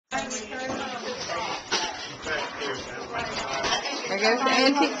goes the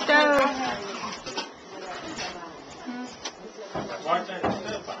antique stove. Watch that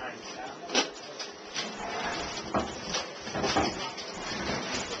stuff behind you.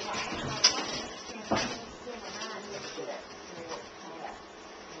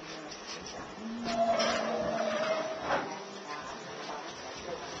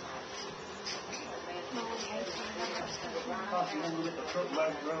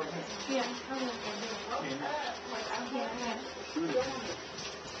 Yeah.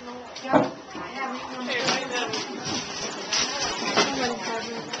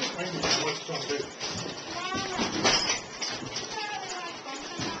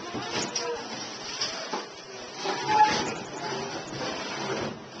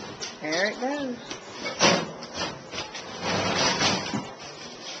 There it goes.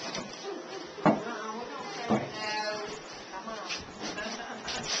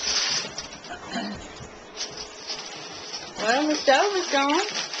 Well, the stove is gone.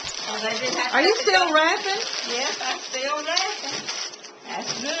 Well, they did have Are you to still go. wrapping? Yes, I'm still wrapping.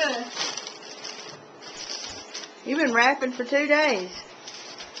 That's good. You've been wrapping for 2 days.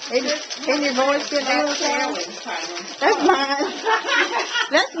 Can your voice get a little down? That's mine.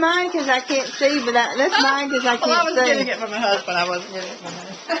 That's mine because I can't see, but that's mine because I Well, I was can't getting see. it from my husband. I wasn't getting it from my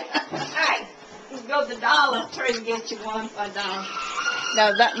husband. Hey, you go to the Dollar Tree and get you one for $1.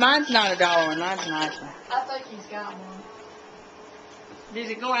 No, mine's not $1 one. Mine's a nice one. I think he's got one. Did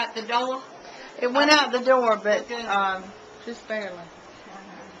it go out the door? It went out the door, but just barely.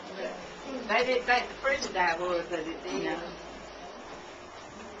 They didn't think the Frigidaire would, but it did. No.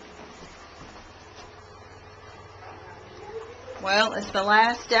 Well, it's the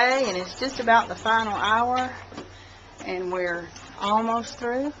last day, and it's just about the final hour, and we're almost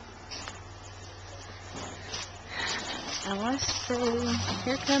through. And let's see.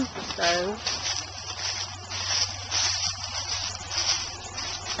 Here comes the stove.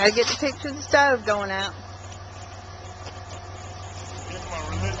 Gotta get the picture of the stove going out.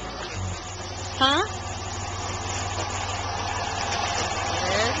 Huh?